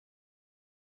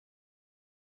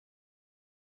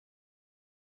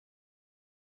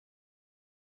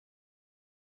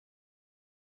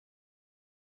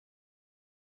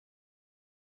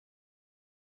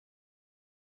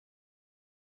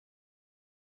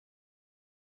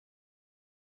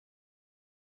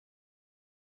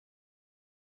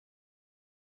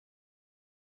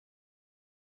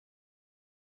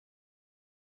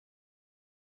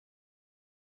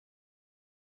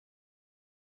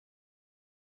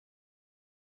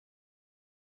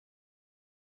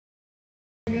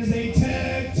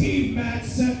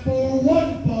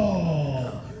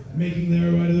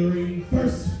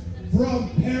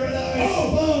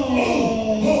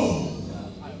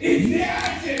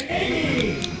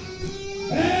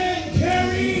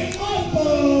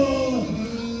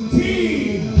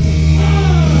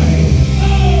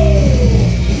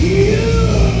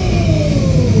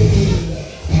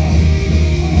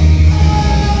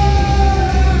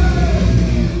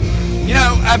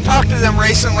I've talked to them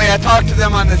recently. I talked to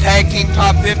them on the Tag Team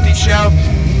Top 50 show,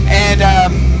 and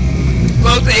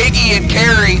both Iggy and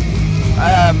Kerry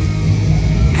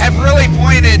have really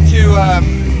pointed to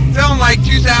feeling like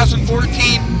 2014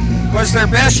 was their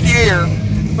best year,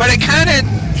 but it kind of,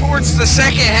 towards the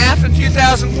second half of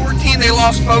 2014, they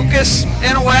lost focus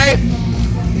in a way.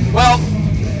 Well,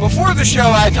 before the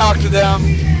show, I talked to them,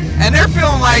 and they're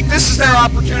feeling like this is their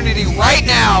opportunity right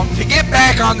now to get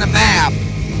back on the map.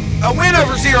 A win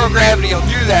over Zero Gravity will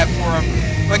do that for them,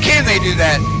 but can they do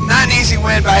that? Not an easy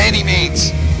win by any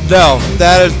means. No,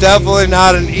 that is definitely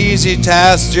not an easy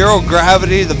task. Zero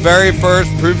Gravity, the very first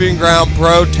Proving Ground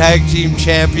Pro Tag Team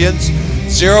Champions.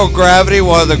 Zero Gravity,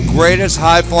 one of the greatest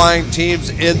high-flying teams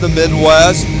in the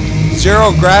Midwest.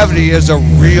 Zero Gravity is a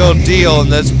real deal in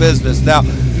this business. Now,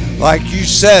 like you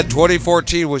said,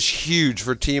 2014 was huge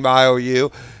for Team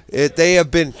I.O.U. They have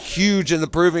been huge in the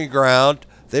Proving Ground.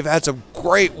 They've had some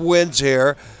great wins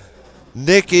here.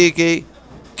 Nick Iggy,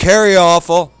 Kerry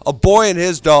Awful, a boy and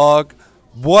his dog.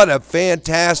 What a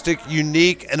fantastic,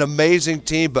 unique, and amazing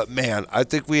team. But, man, I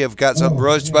think we have got something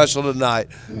really special tonight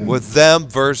with them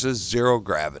versus Zero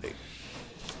Gravity.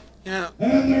 You know,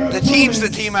 the teams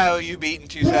that Team I.O.U. beat in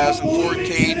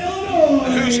 2014, the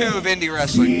who's who of indie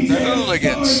wrestling, the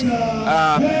Hooligans.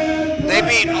 They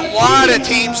beat a lot of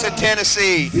teams in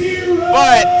Tennessee.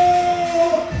 But,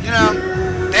 you know,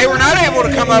 they were not able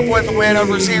to come up with a win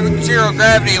over Zero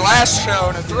Gravity last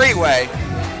show in a three-way.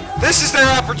 This is their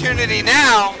opportunity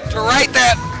now to right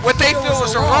that, what they feel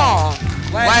was a wrong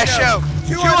last show.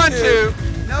 2-on-2.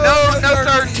 No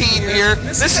third team here.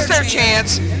 This is their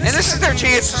chance, and this is their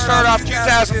chance to start off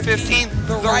 2015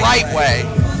 the right way.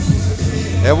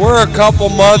 And we're a couple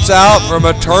months out from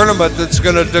a tournament that's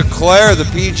going to declare the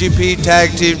PGP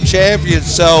Tag Team Champions,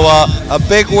 so a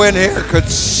big win here could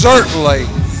certainly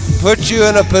put you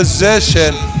in a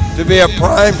position to be a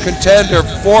prime contender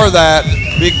for that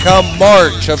become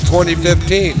March of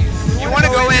 2015. You want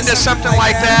to go into something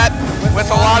like that with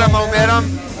a lot of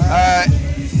momentum.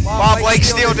 Bob Blake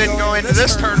Steele didn't go into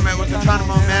this tournament with a ton of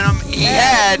momentum. He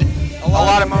had a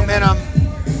lot of momentum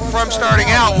from starting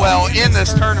out well in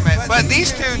this tournament. But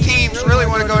these two teams really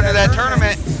want to go into that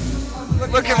tournament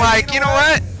looking like, you know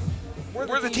what,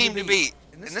 we're the team to beat.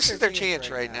 And this is their chance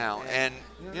right now. And,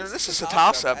 you know, this is a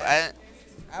toss-up.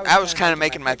 I was kind of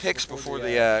making my picks before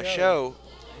the show,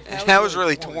 and I was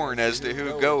really torn as to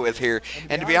who to go with here.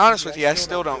 And to be honest with you, I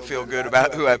still don't feel good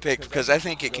about who I picked because I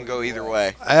think it can go either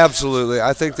way. Absolutely.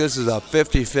 I think this is a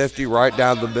 50-50 right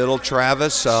down the middle,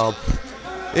 Travis.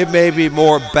 It may be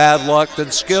more bad luck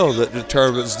than skill that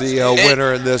determines the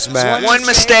winner in this match. One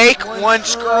mistake, one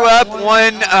screw-up,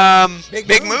 one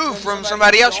big move from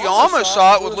somebody else. You almost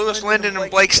saw it with Lewis Linden and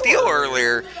Blake Steele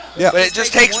earlier. Yeah. But it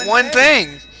just takes one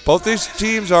thing. Both these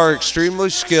teams are extremely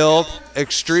skilled,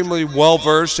 extremely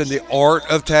well-versed in the art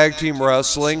of tag team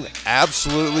wrestling.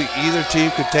 Absolutely, either team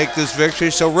could take this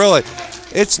victory. So really,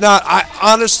 it's not,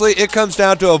 honestly, it comes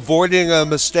down to avoiding a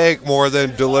mistake more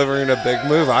than delivering a big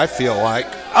move, I feel like.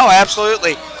 Oh,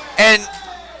 absolutely. And,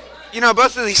 you know,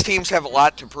 both of these teams have a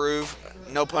lot to prove,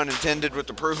 no pun intended with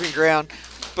the proving ground.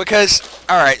 Because,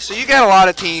 all right, so you got a lot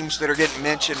of teams that are getting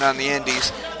mentioned on the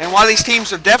indies. And while these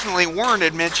teams have definitely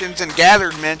warranted mentions and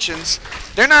gathered mentions,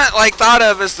 they're not, like, thought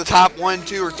of as the top 1,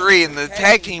 2, or 3 in the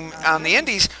tag team on the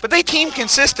indies. But they team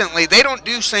consistently. They don't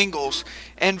do singles.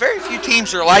 And very few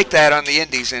teams are like that on the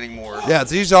indies anymore. Yeah,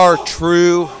 these are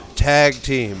true tag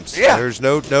teams. Yeah. There's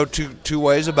no two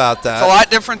ways about that. It's a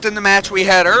lot different than the match we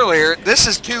had earlier. This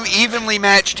is two evenly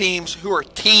matched teams who are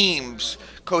teams,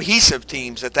 cohesive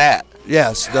teams at that.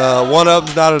 Yes, one of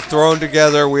them's not thrown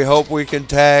together. We hope we can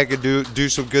tag and do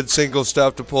some good single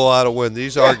stuff to pull out a win.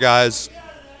 These are guys,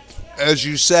 as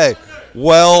you say,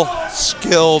 well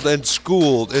skilled and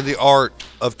schooled in the art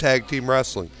of tag team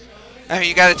wrestling. I mean,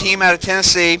 you got a team out of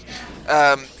Tennessee.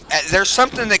 There's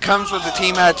something that comes with the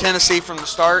team out of Tennessee from the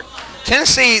start.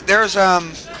 Tennessee, there's a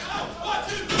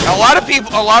lot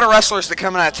of wrestlers that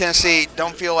come out of Tennessee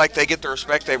don't feel like they get the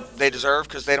respect they deserve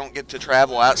because they don't get to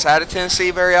travel outside of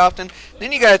Tennessee very often.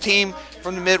 Then you got a team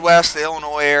from the Midwest, the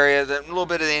Illinois area, a little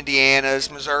bit of the Indianas,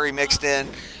 Missouri mixed in,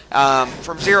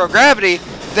 from Zero Gravity,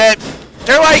 that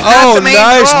they're like not the main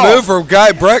nice draw. Move from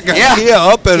Guy Brett Garcia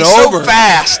up and He's over. So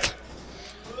fast.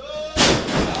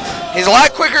 He's a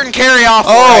lot quicker than Kerry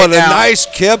Awful and a nice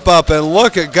kip up, and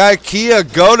look at Guy Kia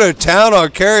go to town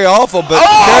on Kerry Awful, but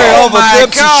Kerry Awful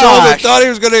dips his shoulder, thought he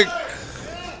was going to.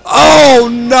 Oh,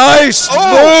 nice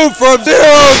move from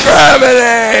Zero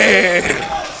Gravity.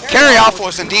 Kerry Awful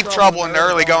was in deep trouble in the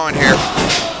early going here.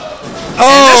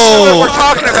 And this is what we're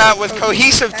talking about with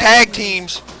cohesive tag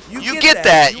teams You get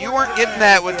that. You weren't getting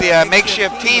that with the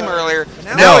makeshift team earlier.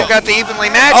 And No. now we've got the evenly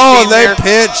matched Oh, team they here.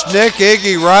 pitched Nick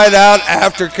Iggy right out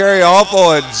after Carry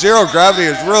Awful, and Zero Gravity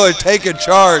is really taking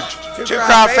charge. Two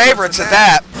crowd favorites at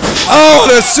that. Oh,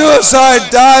 and a suicide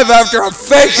dive after a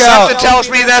fake out. Something tells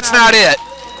me that's not it.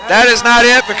 That is not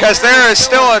it, because there is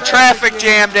still a traffic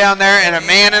jam down there and a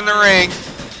man in the ring.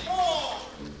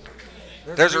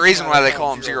 There's a reason why they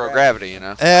call them Zero Gravity, you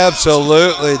know.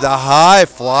 Absolutely, the high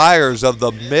flyers of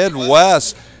the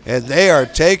Midwest, and they are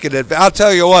taking it. I'll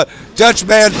tell you what, Dutch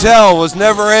Mantel was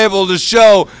never able to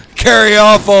show Carry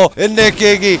Awful and Nick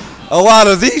Iggy a lot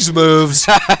of these moves.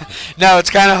 No, it's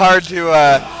kind of hard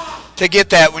to get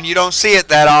that when you don't see it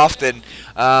that often.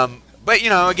 But,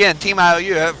 you know, again, Team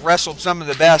I.O.U. have wrestled some of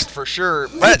the best for sure.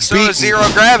 But so is Zero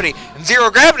Gravity. And Zero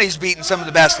Gravity's beaten some of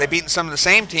the best. They've beaten some of the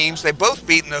same teams. They've both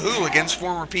beaten the Hooligans,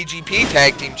 former PGP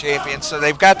tag team champions. So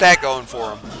they've got that going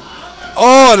for them.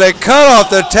 Oh, they cut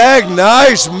off the tag.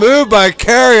 Nice move by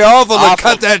Carry Awful to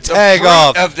cut that tag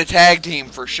off. Of the tag team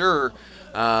for sure.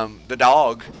 The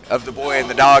dog of the boy and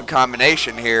the dog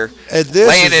combination here. And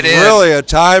this is really a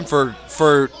time for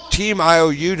Team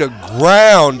I.O.U. to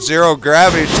ground Zero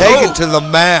Gravity, take it to the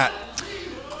mat.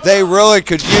 They really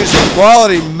could use some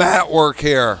quality mat work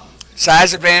here.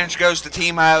 Size advantage goes to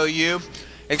Team I.O.U.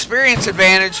 Experience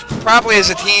advantage probably as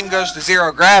a team goes to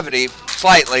Zero Gravity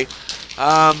slightly.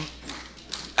 I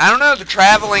don't know, the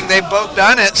traveling, they've both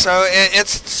done it, so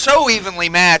it's so evenly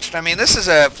matched. I mean, this is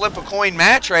a flip a coin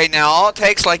match right now. All it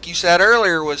takes, like you said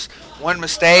earlier, was one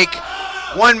mistake,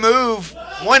 one move,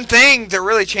 one thing to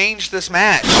really change this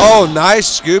match. Oh, nice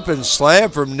scoop and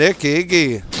slam from Nick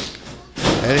Iggy.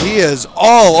 And he is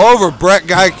all over Brett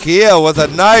Gaikia with a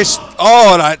nice,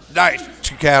 and a nice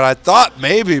two count. I thought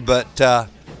maybe, but a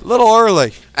little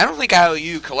early. I don't think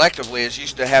I.O.U. collectively is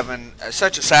used to having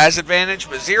such a size advantage,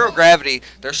 but Zero Gravity,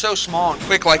 they're so small and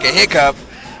quick like a hiccup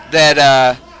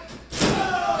that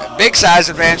big size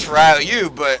advantage for I.O.U.,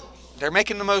 but they're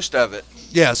making the most of it.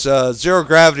 Yes, Zero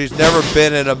Gravity's never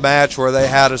been in a match where they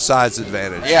had a size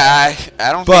advantage. Yeah,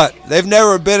 I don't But they've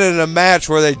never been in a match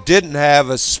where they didn't have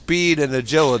a speed and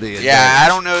agility advantage. Yeah, I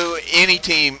don't know any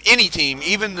team,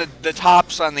 even the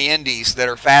tops on the indies that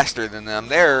are faster than them.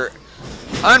 They're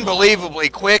unbelievably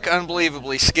quick,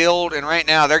 unbelievably skilled, and right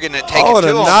now they're going to take it to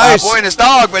him. Nice. Boy and his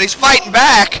dog, but he's fighting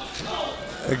back.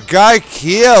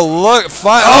 Gaikia,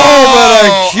 but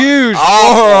a huge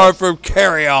forearm from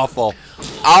Carry Awful.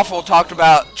 Awful talked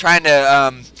about trying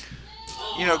to,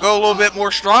 go a little bit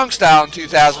more strong style in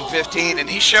 2015, and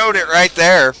he showed it right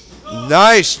there.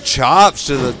 Nice chops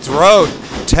to the throat.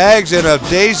 Tags in a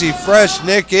Daisy Fresh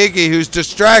Nick Iggy, who's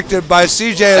distracted by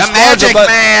CJ Esparza. The Magic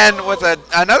Man with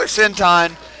another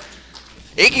senton.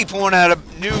 Iggy pulling out a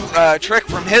new trick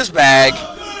from his bag.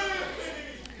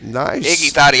 Nice.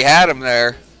 Iggy thought he had him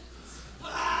there.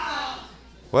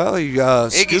 Well, he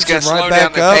Iggy's scoots going him to slow right down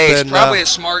back the up. pace. And, probably a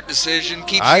smart decision.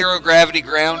 Keep Zero Gravity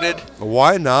grounded.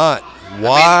 Why not?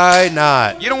 Why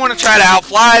not? You don't want to try to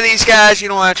outfly these guys. You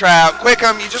don't want to try to outquick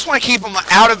them. You just want to keep them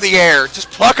out of the air.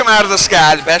 Just pluck them out of the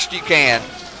sky the best you can.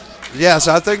 Yes,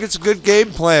 I think it's a good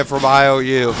game plan from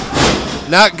I.O.U.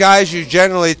 Not guys you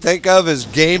generally think of as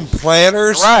game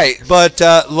planners. Right. But,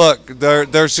 look,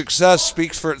 their success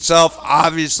speaks for itself.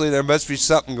 Obviously, there must be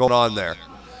something going on there.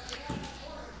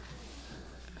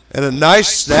 And a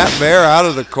nice snapmare out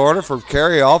of the corner from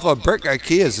Carry Awful. Brett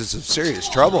Gaikia is in some serious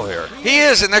trouble here. He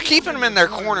is, and they're keeping him in their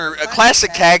corner. A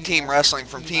classic tag team wrestling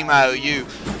from Team I.O.U.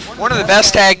 One of the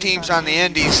best tag teams on the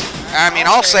indies. I mean,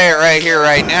 I'll say it right here,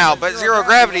 right now, but Zero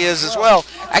Gravity is as well.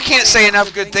 I can't say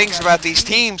enough good things about these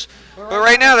teams, but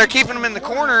right now they're keeping them in the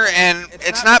corner, and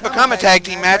it's not become a tag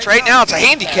team match. Right now it's a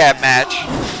handicap match.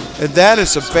 And that is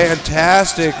some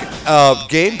fantastic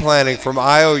game planning from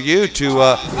I.O.U. to keep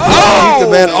the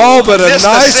man. But a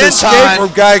nice escape from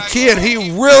Gaikia, and he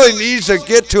really needs to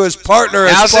get to his partner.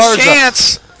 Now's his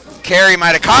chance. Carey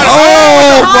might have caught him.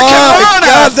 Oh, my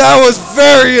God, that was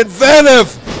very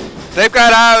inventive. They've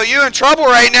got I.O.U. in trouble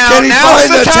right now. Can he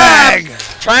find the tag?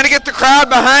 Trying to get the crowd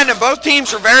behind them. Both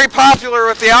teams are very popular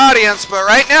with the audience, but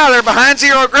right now they're behind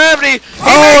Zero Gravity.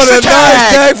 And a nice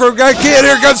tag from Gaikia.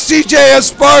 Here comes CJ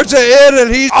Esparza in,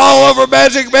 and he's all over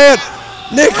Magic Man.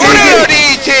 Nick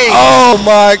Iggy. Oh,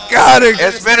 my God.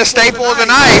 It's been a staple of the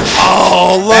night.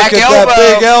 Oh, look at that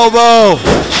big elbow.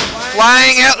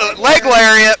 Flying leg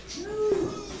lariat.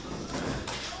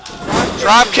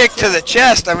 Drop kick to the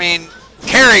chest. I mean,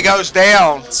 Carey goes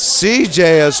down.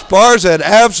 CJ Esparza, an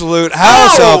absolute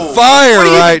house of fire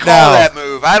right now. That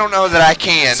move? I don't know that I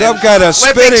can. Some kind of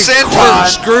spinning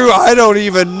corkscrew. I don't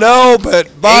even know,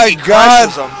 but by God.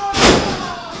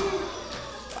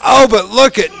 Oh, but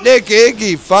look at Nick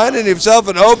Iggy finding himself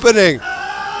an opening.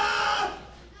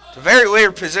 It's a very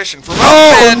weird position for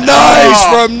nice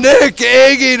from Nick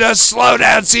Iggy to slow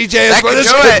down CJ.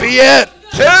 This could be it.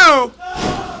 2.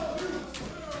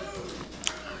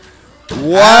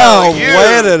 Wow,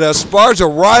 landed Esparza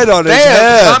right on his head.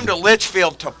 They have come to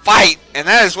Litchfield to fight, and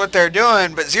that is what they're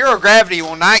doing. But Zero Gravity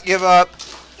will not give up.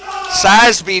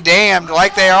 Size be damned,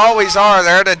 like they always are.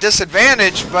 They're at a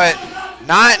disadvantage, but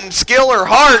not in skill or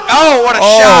heart. Oh, what a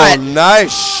shot. Oh,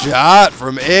 nice shot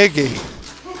from Iggy.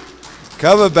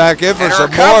 Coming back in for some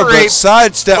more, but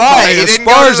sidestep by Esparza. He didn't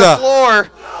go to the floor.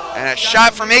 And a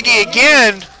shot from Iggy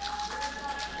again.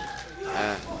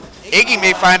 Iggy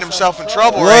may find himself in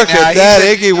trouble right now. Look at that.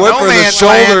 Iggy went for the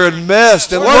shoulder and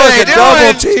missed. And look at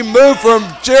double team move from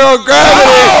Zero Gravity.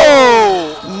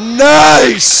 Oh!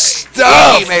 Nice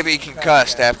stuff. Iggy may be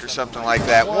concussed after something like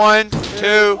that. 1, 2.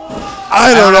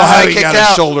 I don't know how he got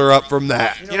his shoulder up from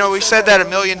that. You know, we said that a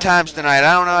million times tonight.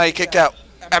 I don't know how he kicked out.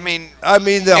 I mean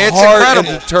the heart and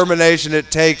determination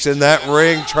it takes in that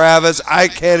ring, Travis, I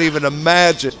can't even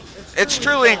imagine. It's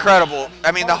truly incredible.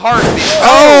 I mean, the heart.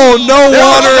 No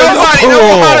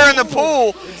water in the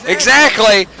pool.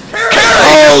 Exactly.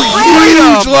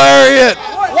 Huge lariat.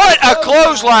 What a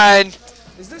clothesline.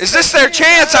 Is this their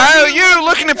chance? I.O.U.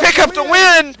 looking to pick up the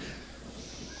win.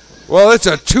 Well, it's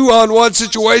a 2-on-1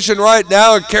 situation right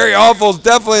now, and Kerry Awful's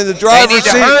definitely in the driver's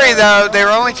seat. They need to hurry, though. They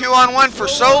were only 2-on-1 for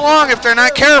so long if they're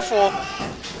not careful.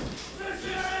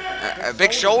 A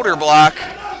big shoulder block.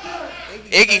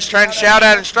 Iggy's trying to shout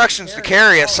out instructions to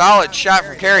Kerry. A solid shot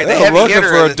from Kerry. They're looking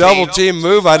for a double team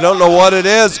move. I don't know what it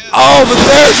is. Oh, but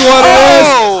there's what it is.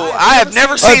 Oh, I have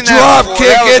never seen that drop before.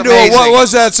 kick That into amazing. what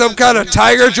was that? Some kind of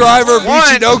tiger driver,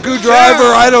 Michinoku driver?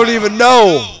 I don't even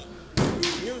know.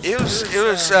 It was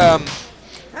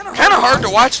kind of hard to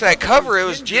watch that cover. It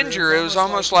was Ginger. It was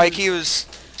almost like he was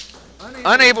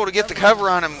unable to get the cover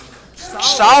on him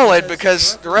solid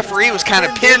because the referee was kind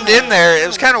of pinned in there. It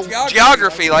was kind of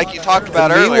geography like you talked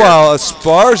about earlier. Meanwhile,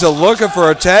 Esparza looking for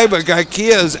a tag, but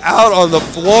Gaikia is out on the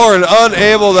floor and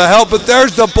unable to help. But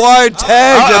there's the blind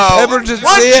tag. Did Pemberton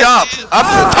see it? Jump up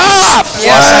to the top.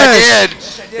 Yes, I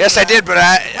did. Yes, I did. But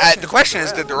the question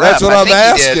is, did the ref? That's what I'm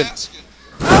asking.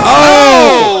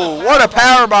 Oh, what a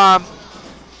power bomb.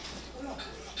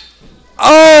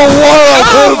 Oh, what a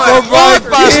move from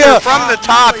Gaikia. From the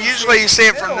top. Usually you see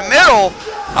it from the middle.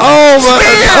 Oh, my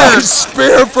God.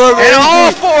 Spear from and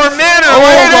all 4 men are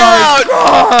laid out.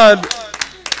 God.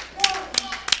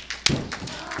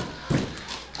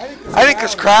 I think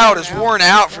this crowd is worn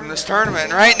out from this tournament.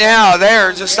 And right now,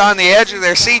 they're just on the edge of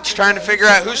their seats trying to figure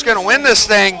out who's going to win this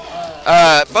thing.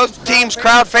 Both teams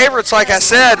crowd favorites, like I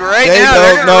said. Right now,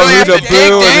 they don't know who to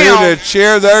boo and who to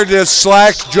cheer. They're just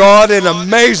slack-jawed in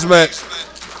amazement.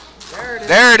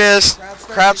 There it is.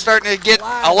 Crowd starting to get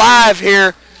alive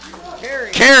here.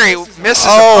 Kerry misses a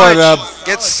punch,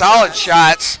 gets solid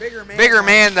shots. Bigger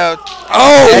man, though.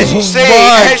 Oh, as you see,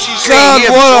 God,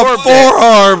 what a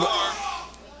forearm.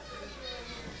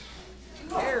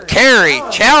 Kerry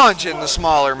challenging the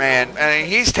smaller man. I mean,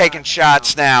 he's taking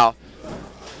shots now.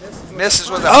 Misses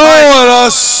with a punch. Oh, and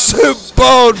a soup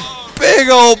bone. Big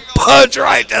old punch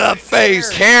right to the face.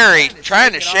 Kerry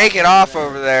trying to shake it off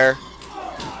over there.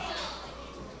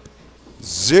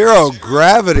 Zero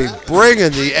Gravity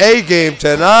bringing the A game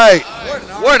tonight.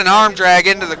 What an arm drag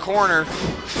into the corner.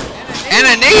 And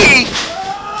a knee.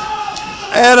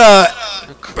 And a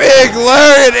big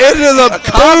lariat into the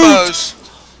combos.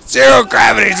 Zero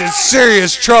Gravity's in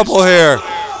serious trouble here.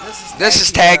 This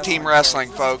is tag team wrestling,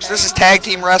 folks. This is tag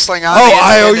team wrestling on the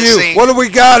I.O.U. What do we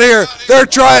got here? They're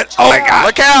trying. Oh, my God.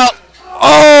 Look out.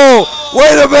 Oh,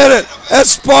 wait a minute.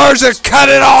 Esparza cut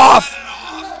it off.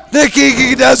 Nick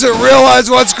Iggy doesn't realize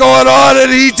what's going on, and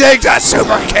he takes a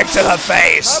super kick to the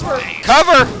face.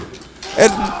 Cover.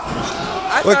 And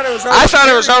I thought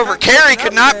it was over. Kerry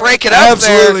could not break it up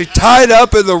there. Absolutely tied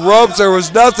up in the ropes. There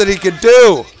was nothing he could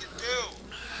do.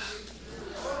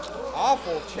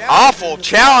 Awful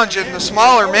challenging the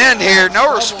smaller men here.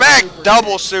 No respect.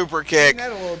 Double super kick.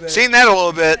 Seen that a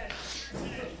little bit.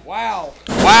 Wow.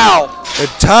 And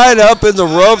tied up in the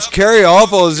ropes. Kerry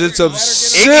Awful is in some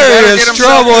serious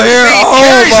trouble here.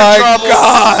 Oh, my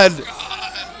God.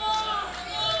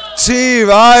 Team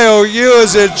I.O.U.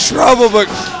 is in trouble, but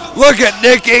look at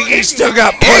Nick Iggy. Still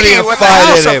got plenty of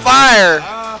fight in him. Fire.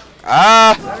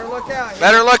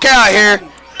 Better look out here.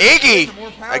 Iggy,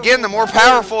 again, the more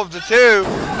powerful of the two.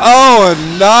 Oh,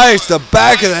 and nice. The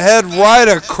back of the head right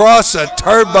across the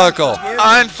turnbuckle.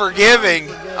 Unforgiving.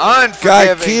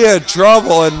 Gaikia in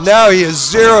trouble, and now he is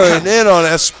zeroing in on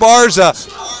Esparza.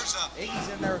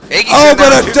 Iggy's Oh, in there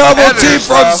but with a two double team competitors,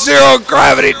 from though. Zero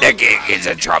Gravity. Nick Iggy's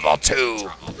in trouble too.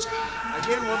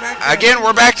 Again,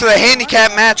 we're back to the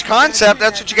handicap match concept.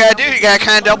 That's what you got to do. You got to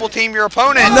kind of double team your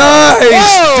opponent. Nice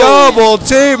Whoa! double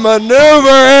team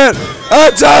maneuver.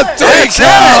 That's a 3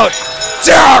 count.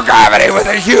 Zero Gravity with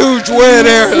a huge win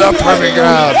here in the proving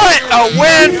ground. What a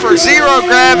win for Zero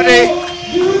Gravity.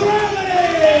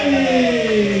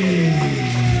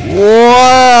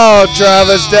 Wow,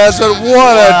 Travis Desmond,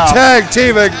 what a tag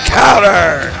team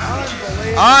encounter.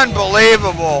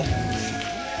 Unbelievable.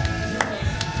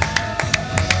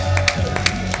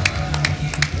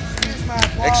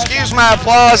 Excuse my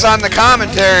applause on the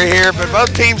commentary here, but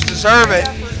both teams deserve it.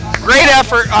 Great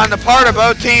effort on the part of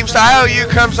both teams. The IOU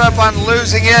comes up on the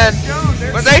losing end,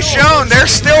 but they've shown they're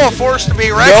still a force to be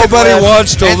reckoned Nobody with.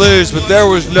 wants to lose, but there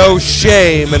was no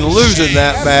shame in losing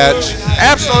that match.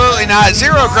 Absolutely not.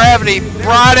 Zero Gravity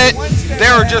brought it. They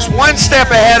were just one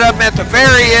step ahead of them at the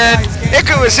very end. It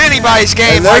was anybody's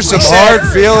game. And there's like some we said.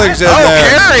 hard feelings in Oh, there.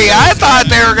 Kerry, I thought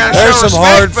they were going to show There's some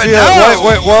hard respect, but feelings. no.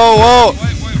 Wait, whoa.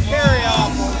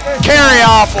 Carry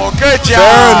awful. Good job.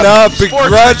 Fair enough, Sportsmanship.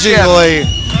 begrudgingly.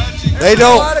 They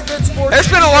don't. There's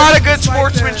been a lot of good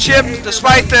sportsmanship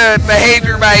despite the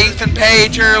behavior by Ethan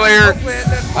Page earlier.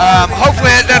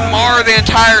 Hopefully that doesn't mar the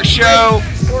entire show.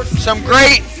 Some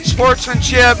great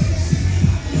sportsmanship.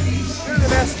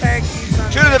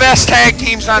 Two of the best tag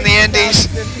teams on the Indies.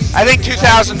 I think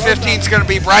 2015 is going to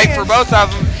be bright for both of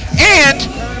them. And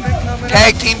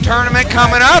tag team tournament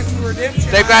coming up.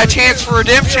 They've got a chance for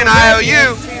redemption.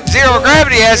 IOU. Zero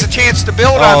Gravity has a chance to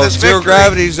build on this Zero victory.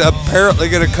 Gravity's apparently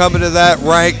going to come into that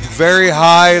rank very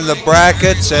high in the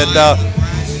brackets, and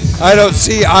I don't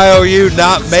see IOU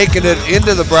not making it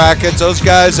into the brackets. Those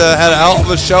guys had a hell of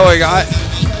a showing.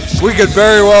 We could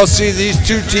very well see these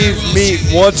two teams meet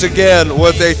once again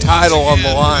with a title on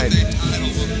the line.